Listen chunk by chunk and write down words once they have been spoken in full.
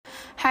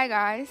Hi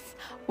guys,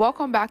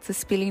 welcome back to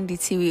Spilling the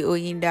Tea with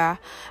Oyinda.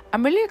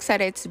 I'm really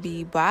excited to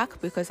be back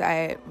because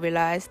I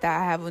realized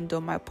that I haven't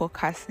done my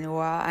podcast in a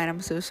while, and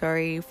I'm so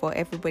sorry for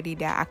everybody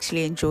that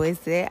actually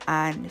enjoys it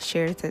and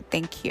shares it.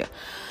 Thank you.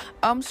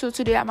 So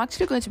today I'm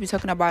actually going to be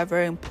talking about a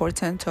very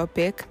important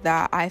topic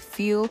that I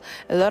feel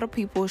a lot of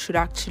people should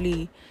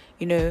actually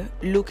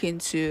look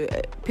into.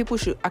 People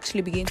should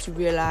actually begin to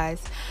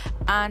realize,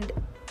 and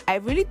I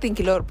really think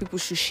a lot of people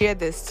should share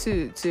this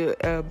too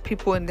to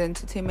people in the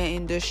entertainment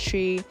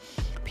industry,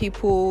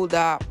 people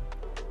that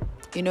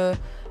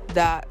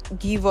that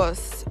give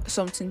us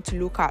something to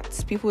look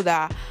at, people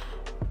that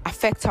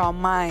affect our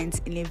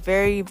minds in a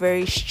very,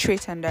 very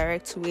straight and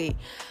direct way.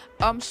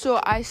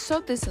 So I saw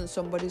this in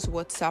somebody's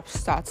WhatsApp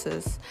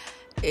status.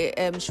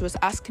 She was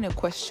asking a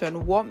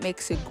question: what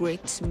makes a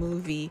great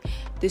movie,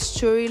 the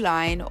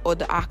storyline or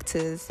the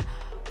actors?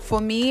 For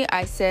me,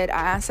 I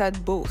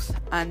answered both,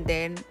 and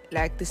then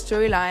like the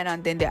storyline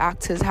and then the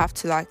actors have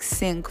to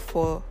sync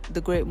for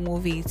the great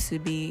movie to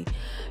be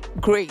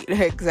great.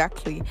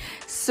 Exactly.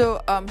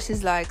 So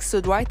she's like, so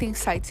do I think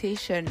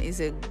Citation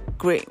is a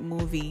great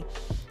movie?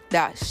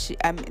 That she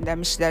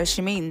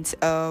means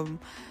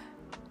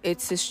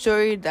it's a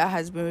story that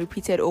has been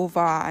repeated over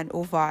and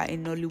over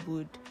in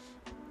Nollywood.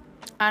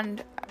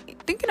 And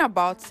thinking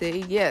about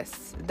it,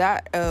 yes,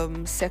 that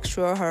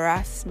sexual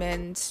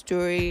harassment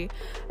story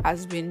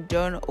has been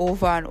done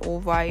over and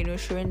over,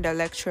 showing the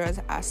lecturers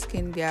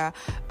asking their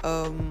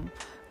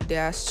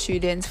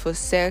students for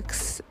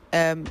sex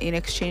in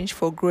exchange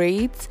for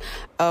grades,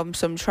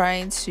 some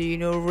trying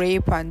to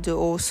rape and do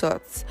all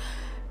sorts.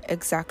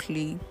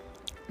 Exactly,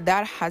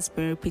 that has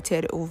been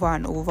repeated over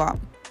and over.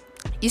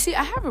 You see,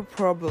 I have a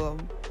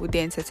problem with the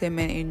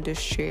entertainment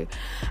industry.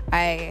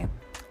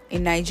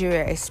 In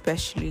Nigeria,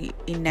 especially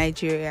in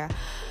Nigeria,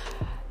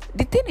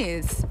 the thing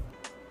is,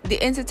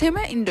 the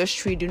entertainment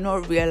industry do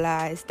not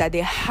realize that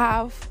they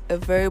have a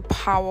very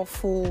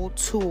powerful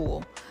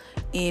tool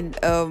in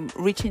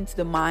reaching to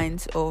the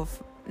minds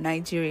of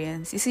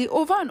Nigerians. You see,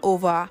 over and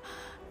over,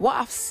 what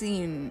I've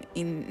seen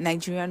in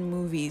Nigerian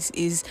movies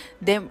is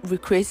them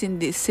recreating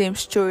the same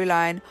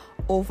storyline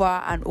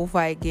over and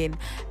over again.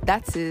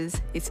 That is,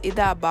 it's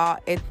either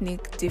about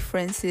ethnic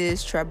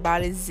differences,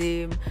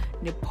 tribalism,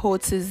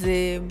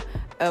 nepotism,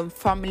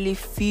 family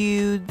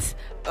feuds,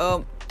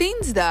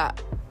 things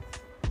that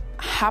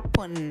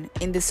happen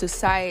in the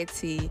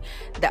society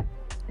that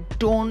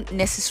don't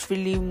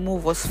necessarily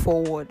move us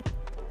forward.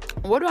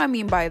 What do I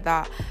mean by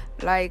that?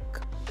 Like,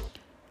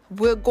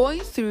 we're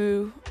going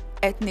through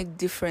ethnic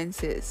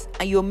differences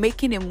and you're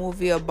making a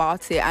movie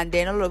about it, and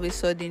then all of a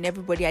sudden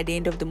everybody at the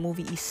end of the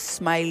movie is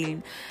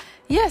smiling.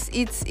 Yes,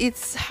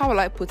 it's how will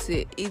I put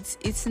it,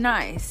 it's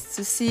nice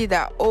to see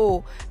that.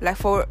 Oh, like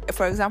for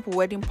example,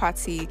 wedding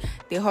party,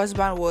 the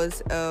husband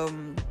was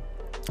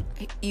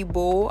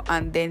Igbo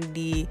and then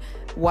the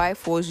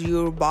wife was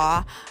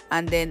Yoruba,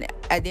 and then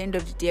at the end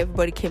of the day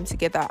everybody came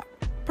together.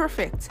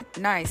 Perfect,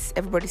 nice,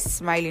 everybody's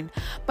smiling.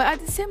 But at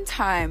the same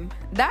time,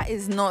 that's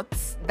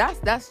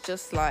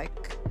just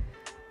like,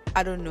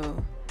 I don't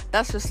know,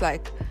 that's just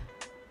like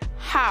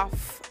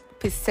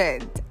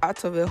 0.5%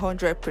 out of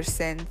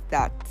 100%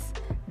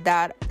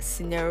 that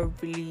scenario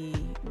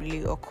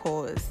really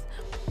occurs.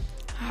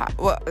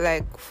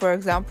 Like for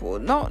example,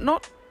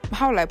 not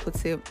how will I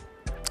put it,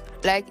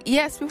 like,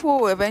 yes, people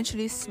will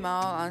eventually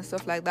smile and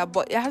stuff like that,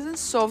 but it hasn't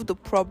solved the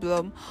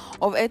problem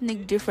of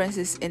ethnic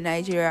differences in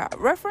Nigeria.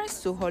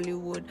 Reference to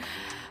Hollywood,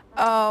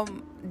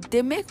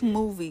 they make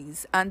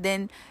movies and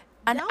then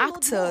an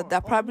actor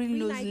that probably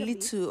knows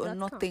little or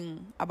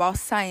nothing about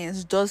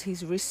science does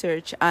his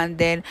research and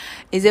then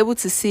is able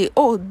to say,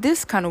 oh,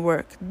 this can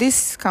work,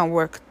 this can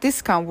work,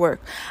 this can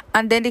work,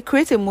 and then they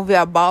create a movie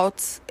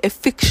about a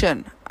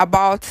fiction,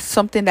 about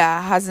something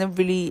that hasn't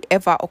really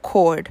ever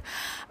occurred,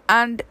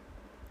 and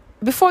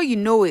before you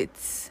know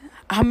it,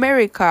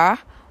 America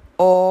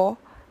or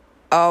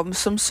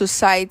some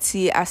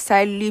society are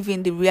start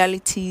living the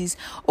realities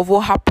of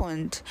what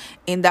happened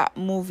in that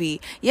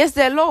movie. Yes,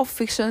 there are a lot of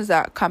fictions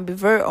that can be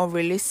very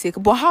unrealistic,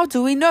 but how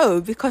do we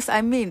know? Because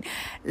I mean,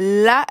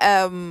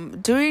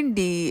 during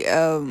the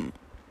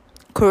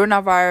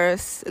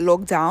coronavirus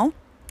lockdown,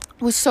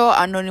 we saw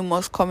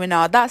Anonymous coming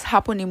out. That's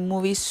happened in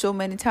movies so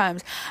many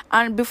times,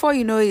 and before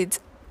you know it,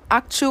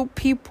 actual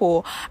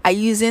people are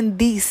using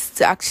this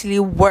to actually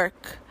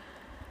work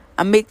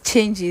and make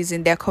changes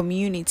in their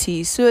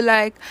community. So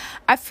like,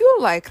 I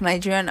feel like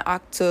Nigerian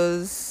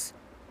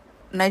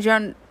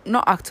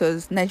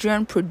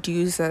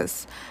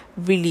producers,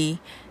 really,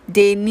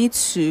 they need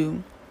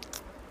to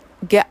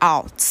get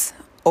out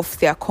of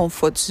their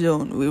comfort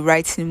zone with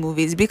writing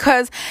movies.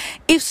 Because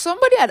if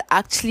somebody had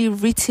actually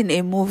written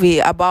a movie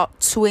about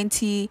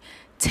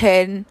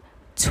 2010,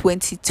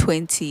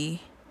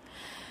 2020,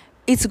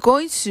 it's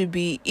going to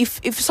be,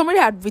 if somebody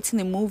had written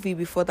a movie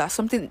before that,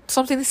 something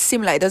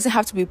similar, it doesn't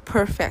have to be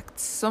perfect,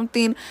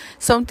 something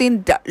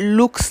that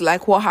looks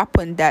like what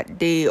happened that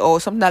day,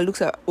 or something that looks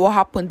like what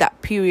happened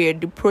that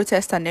period, the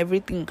protest and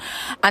everything,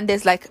 and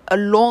there's like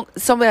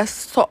somebody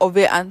has thought of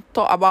it and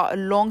thought about a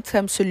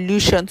long-term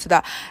solution to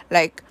that.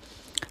 Like,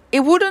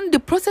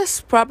 the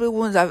process probably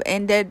wouldn't have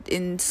ended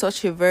in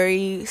such a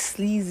very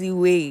sleazy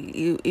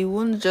way. It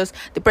wouldn't just,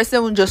 the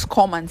president wouldn't just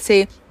come and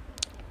say,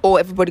 oh,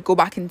 everybody go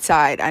back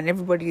inside, and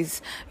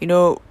everybody's,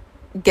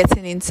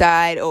 getting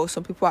inside, or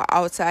some people are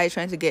outside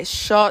trying to get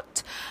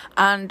shot.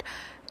 And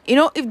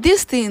if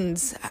these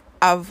things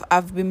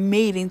have been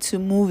made into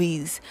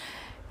movies,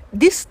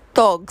 these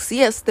thugs,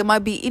 yes, there might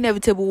be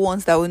inevitable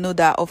ones that we know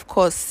that, of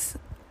course,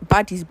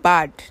 bad is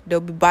bad,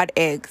 there'll be bad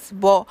eggs,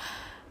 but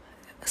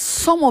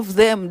some of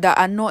them that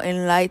are not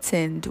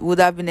enlightened would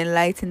have been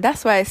enlightened.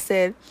 That's why I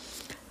said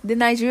the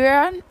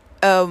Nigerian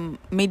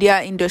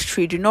media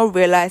industry do not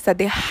realize that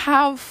they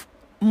have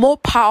more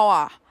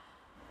power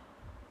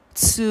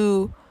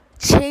to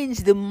change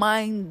the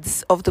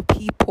minds of the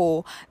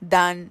people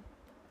than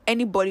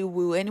anybody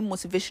will, any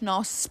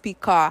motivational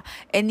speaker,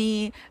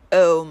 any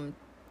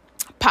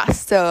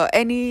pastor,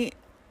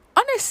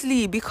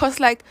 honestly, because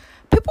like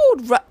people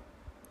would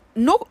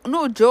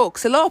no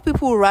jokes, a lot of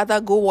people would rather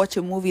go watch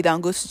a movie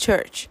than go to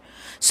church.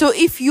 So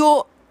if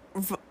you're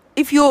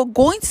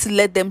going to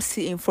let them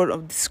sit in front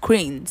of the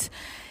screens,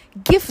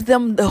 give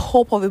them the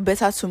hope of a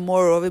better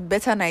tomorrow, of a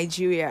better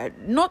Nigeria.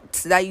 Not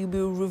that you'll be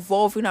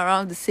revolving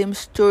around the same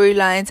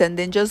storylines and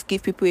then just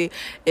give people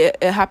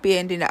a happy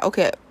ending that,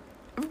 okay,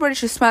 everybody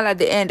should smile at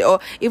the end. Or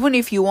even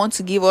if you want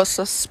to give us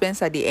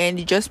suspense at the end,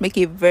 you just make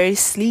it very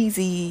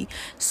sleazy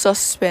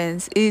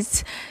suspense.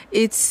 It's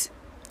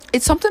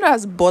something that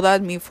has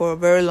bothered me for a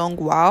very long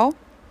while.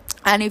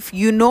 And if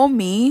you know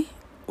me,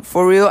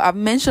 for real, I've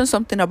mentioned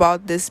something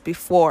about this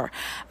before,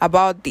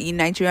 about the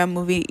Nigerian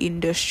movie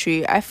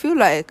industry. I feel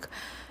like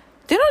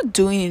they're not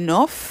doing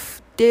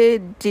enough.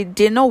 They're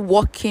not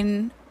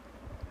working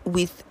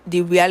with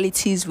the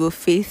realities we're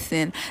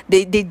facing.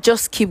 They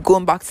just keep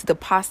going back to the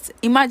past.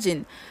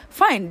 Imagine,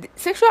 fine,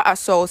 sexual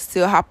assault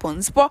still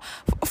happens, but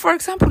for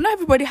example, not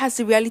everybody has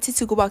the reality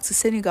to go back to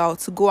Senegal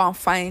to go and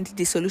find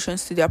the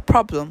solutions to their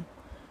problem.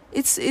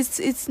 It's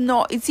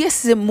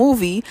a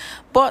movie,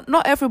 but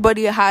not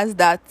everybody has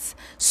that.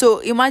 So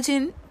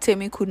imagine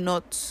Temi could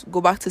not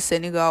go back to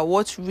Senegal.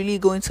 What's really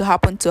going to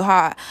happen to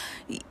her?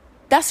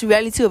 That's the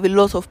reality of a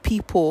lot of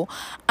people.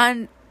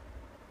 And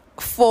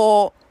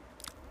for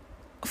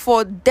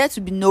there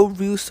to be no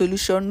real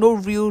solution, no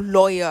real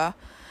lawyer.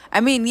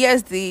 I mean,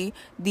 yes, the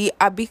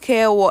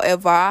Abike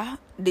whatever,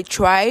 they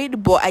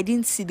tried, but I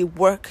didn't see the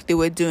work they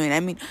were doing. I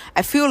mean,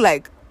 I feel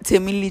like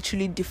Temi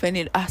literally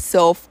defended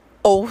herself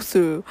all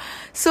through.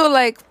 So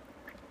like,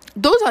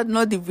 those are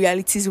not the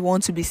realities we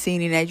want to be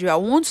seeing in Nigeria.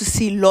 We want to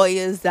see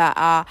lawyers that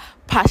are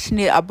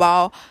passionate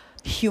about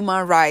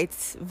human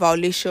rights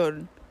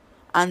violation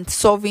and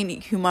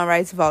solving human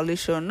rights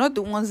violation, not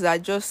the ones that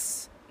are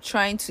just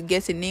trying to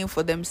get a name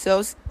for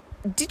themselves.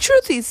 The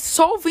truth is,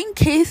 solving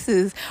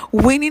cases,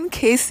 winning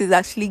cases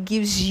actually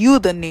gives you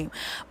the name.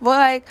 But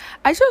like,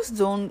 I just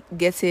don't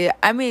get it.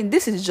 I mean,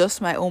 this is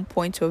just my own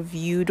point of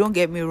view. Don't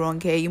get me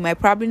wrong here. You might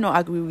probably not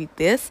agree with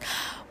this,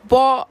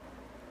 but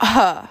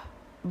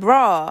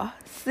bruh,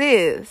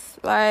 sis,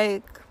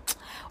 like,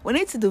 we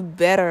need to do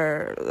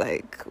better.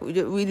 Like,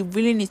 we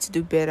really need to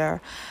do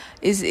better.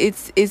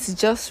 It's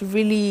just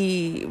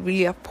really,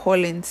 really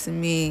appalling to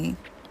me.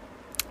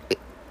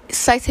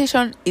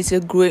 Citation is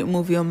a great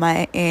movie on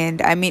my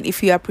end. I mean,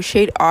 if you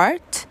appreciate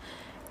art,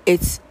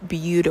 it's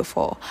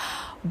beautiful.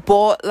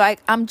 But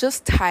like, I'm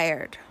just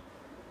tired.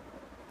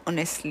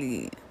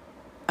 Honestly,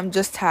 I'm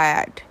just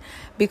tired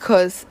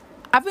because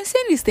I've been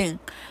saying this thing.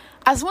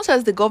 As much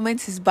as the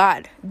government is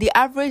bad, the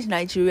average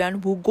Nigerian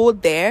will go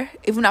there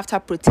even after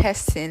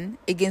protesting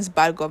against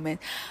bad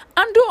government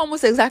and do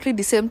almost exactly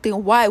the same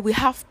thing. Why? We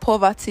have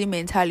poverty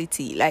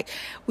mentality. Like,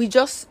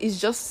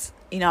 it's just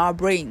in our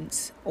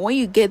brains. When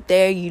you get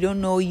there, you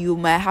don't know, you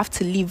might have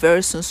to leave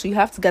very soon, so you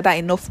have to gather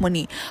enough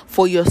money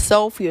for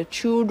yourself, your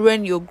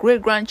children, your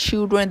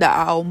great-grandchildren that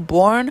are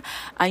unborn,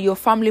 and your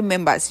family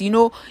members.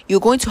 You're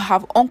going to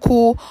have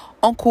Uncle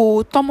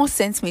Thomas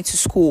sent me to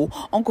school.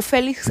 Uncle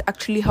Felix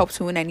actually helped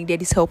me when I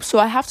needed his help, so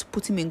I have to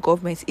put him in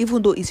government,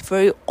 even though he's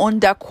very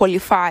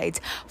underqualified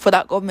for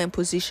that government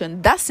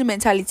position. That's the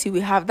mentality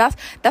we have.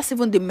 That's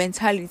even the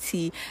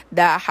mentality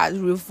that has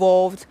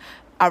revolved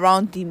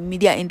around the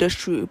media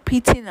industry,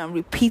 repeating and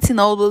repeating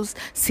all those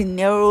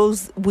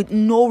scenarios with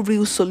no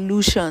real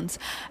solutions.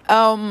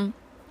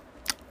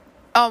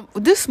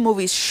 This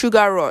movie is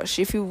Sugar Rush.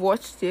 If you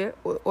watched it,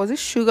 was it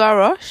Sugar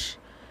Rush?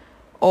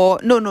 Or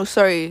no,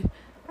 sorry,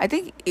 I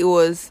think it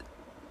was.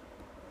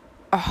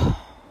 I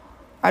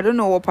don't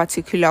know what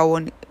particular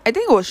one. I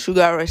think it was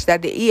Sugar Rush,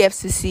 that the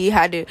EFCC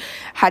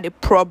had a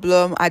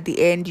problem at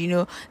the end.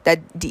 That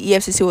the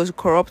EFCC was a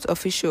corrupt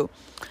official.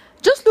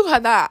 Just look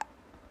at that.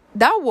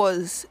 That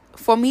was,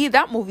 for me,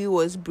 that movie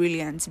was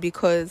brilliant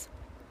because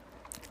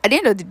at the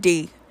end of the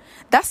day,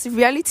 that's the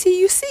reality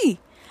you see.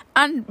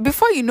 And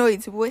before you know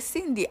it, we're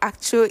seeing the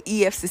actual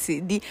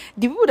EFCC. The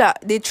people that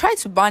they tried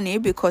to ban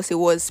it because it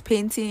was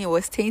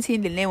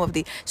tainting the name of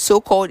the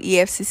so-called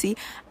EFCC.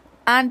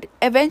 And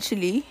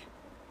eventually,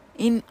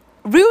 in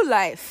real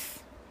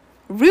life,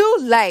 this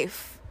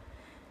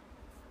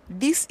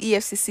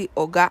EFCC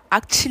Oga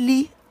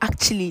actually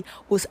actually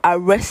was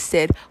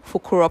arrested for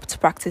corrupt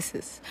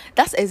practices.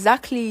 That's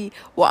exactly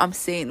what I'm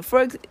saying.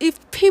 If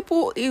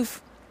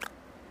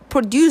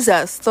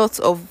producers thought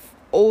of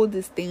all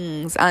these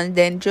things and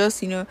then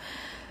just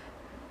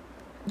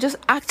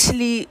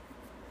actually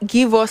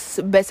give us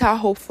better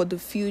hope for the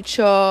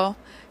future,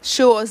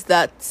 show us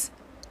that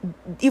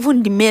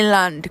even the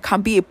mainland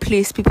can be a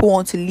place people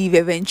want to live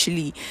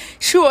eventually,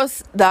 show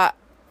us that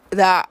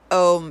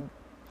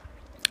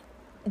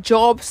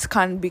jobs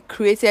can be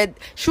created,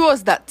 show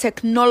us that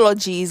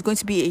technology is going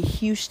to be a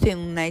huge thing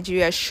in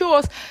Nigeria, show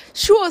us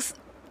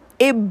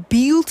a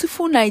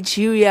beautiful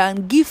Nigeria,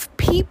 and give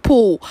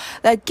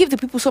the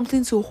people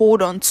something to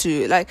hold on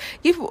to. Like,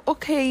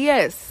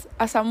 yes,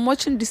 as I'm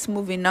watching this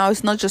movie now,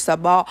 it's not just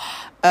about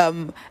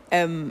a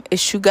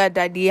sugar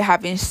daddy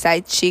having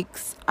side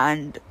chicks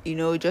and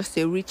just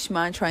a rich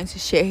man trying to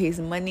share his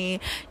money,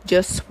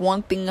 just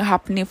one thing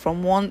happening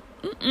from one.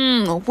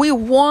 We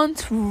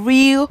want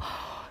real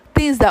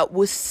things that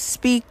will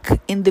speak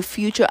in the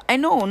future. I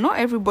know not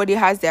everybody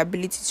has the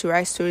ability to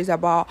write stories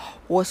about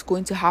what's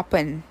going to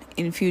happen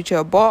in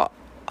future, but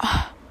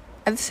at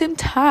the same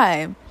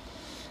time,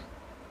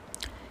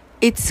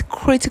 it's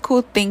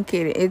critical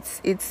thinking.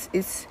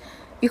 It's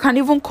you can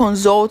even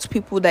consult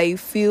people that you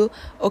feel,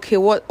 okay,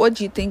 what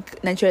do you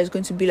think Nigeria is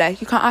going to be like?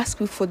 You can ask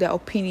people for their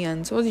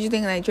opinions. What do you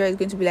think Nigeria is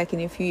going to be like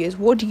in a few years?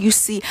 What do you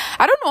see?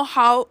 I don't know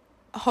how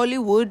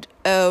Hollywood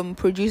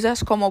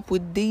producers come up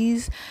with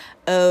these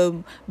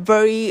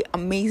very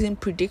amazing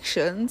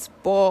predictions,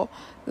 but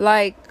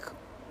like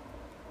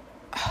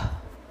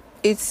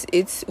it's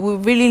we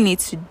really need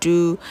to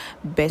do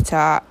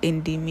better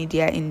in the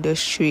media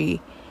industry.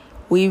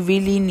 We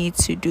really need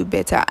to do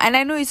better, and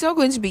I know it's not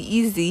going to be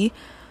easy,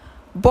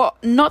 but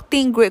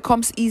nothing great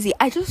comes easy.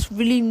 I just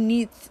really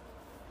need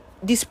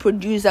these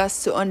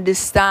producers to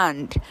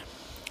understand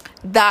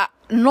that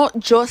not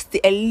just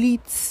the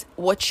elites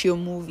watch your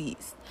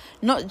movies,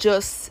 not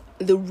just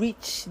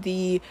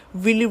the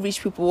really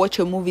rich people watch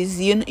your movies.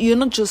 You're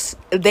not just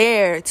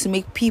there to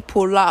make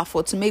people laugh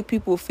or to make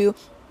people feel,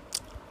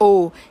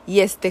 oh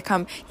yes, they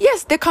can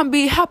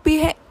be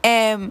happy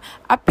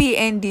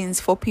endings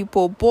for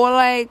people,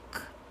 but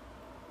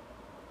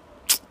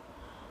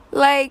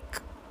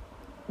like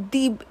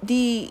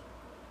the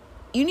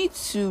you need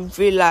to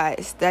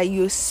realize that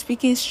you're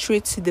speaking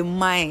straight to the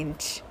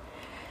mind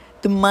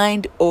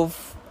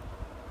of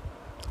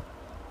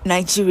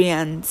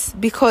Nigerians,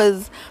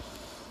 because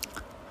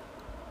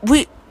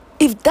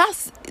if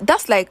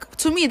that's like,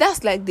 to me,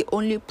 that's like the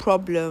only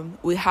problem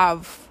we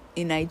have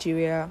in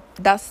Nigeria.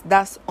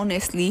 That's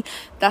honestly,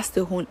 that's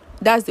the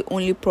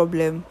only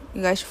problem.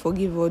 You guys should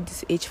forgive all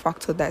this age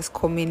factor that's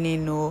coming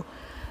in, or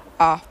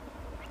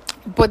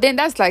but then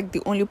that's like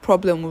the only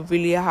problem we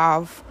really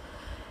have.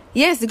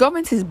 Yes, the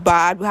government is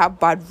bad, we have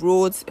bad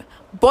roads,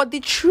 but the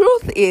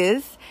truth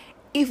is,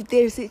 if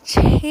there's a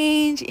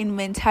change in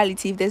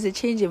mentality, if there's a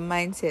change in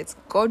mindset,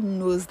 God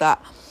knows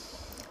that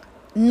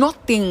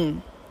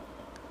nothing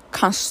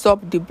can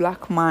stop the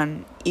black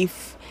man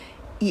if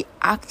he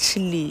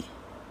actually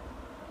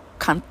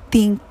can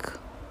think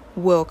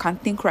well, can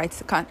think right,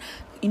 can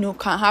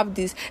have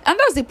this. And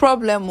that's the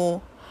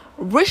problem.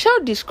 Racial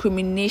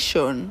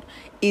discrimination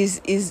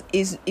is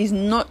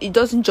not, it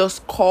doesn't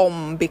just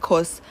come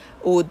because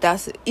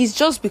it's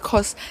just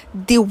because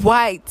the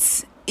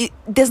whites,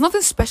 there's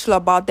nothing special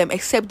about them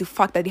except the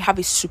fact that they have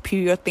a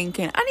superior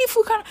thinking. And if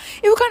we can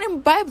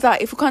imbibe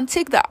that, if we can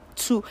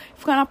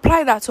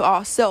apply that to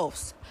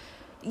ourselves.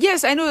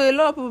 Yes, I know a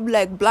lot of people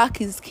like black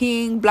is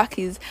king, black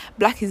is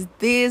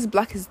this,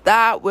 black is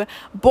that.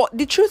 But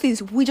the truth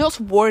is, we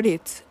just word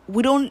it.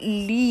 We don't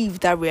live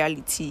that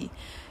reality.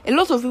 A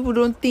lot of people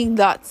don't think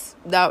that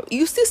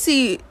you still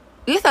see,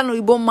 let an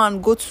Igbo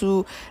man go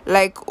to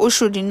like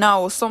Oshodi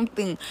now or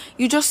something.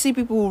 You just see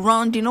people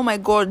rounding, oh my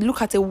God,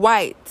 look at a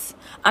white.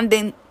 And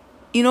then,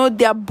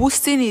 they're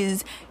boosting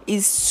his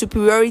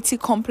superiority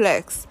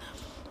complex.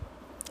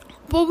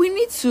 But we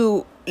need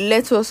to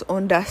let us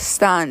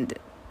understand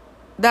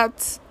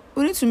that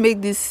we need to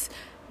make this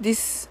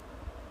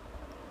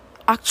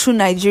actual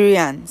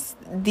Nigerians,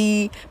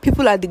 the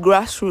people at the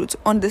grassroots,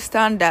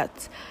 understand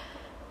that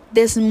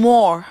there's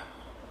more,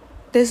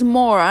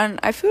 and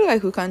I feel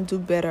like we can do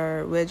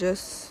better. We're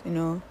just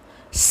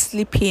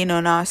sleeping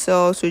on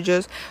ourselves.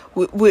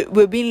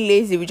 We're being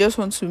lazy. We just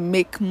want to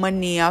make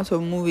money out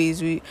of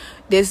movies.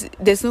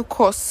 There's no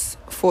cause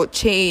for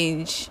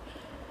change.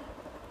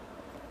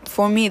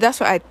 For me,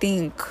 that's what I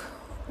think.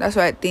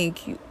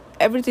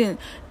 Everything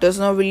does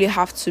not really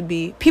have to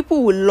be.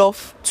 People will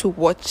love to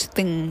watch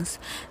things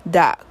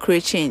that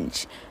create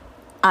change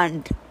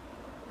and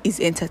is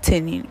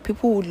entertaining.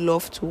 People would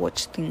love to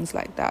watch things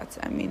like that.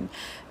 I mean,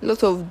 a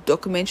lot of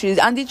documentaries.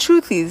 And the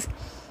truth is,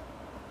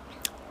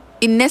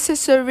 it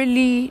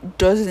necessarily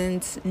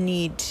doesn't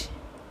need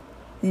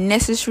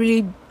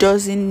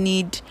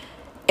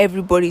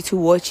everybody to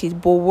watch it,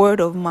 but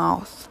word of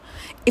mouth.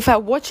 If I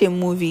watch a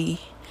movie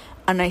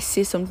and I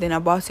say something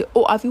about it,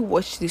 oh, have you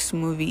watched this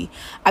movie?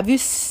 Have you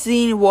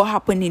seen what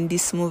happened in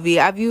this movie?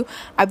 Have you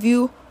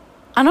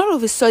And all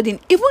of a sudden,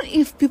 even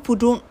if people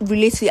don't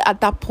relate to it at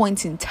that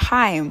point in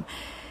time,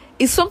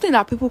 it's something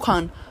that people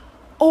can,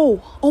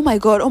 oh my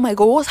god,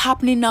 what's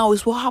happening now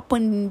is what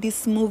happened in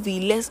this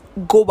movie. Let's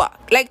go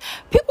back. Like,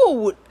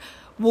 people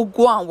would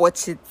go and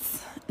watch it.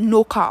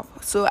 No cap.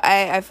 So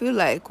I feel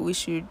like we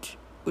should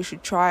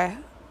try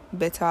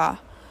better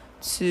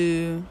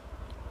to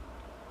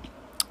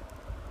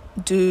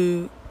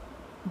do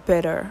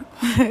better.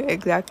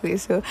 Exactly.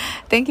 So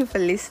thank you for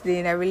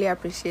listening. I really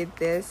appreciate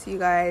this. You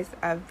guys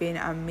have been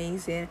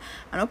amazing.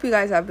 I hope you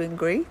guys have been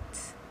great.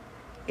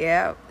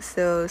 Yeah.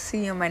 So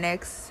see you on my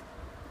next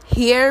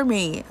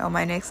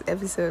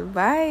episode.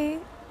 Bye.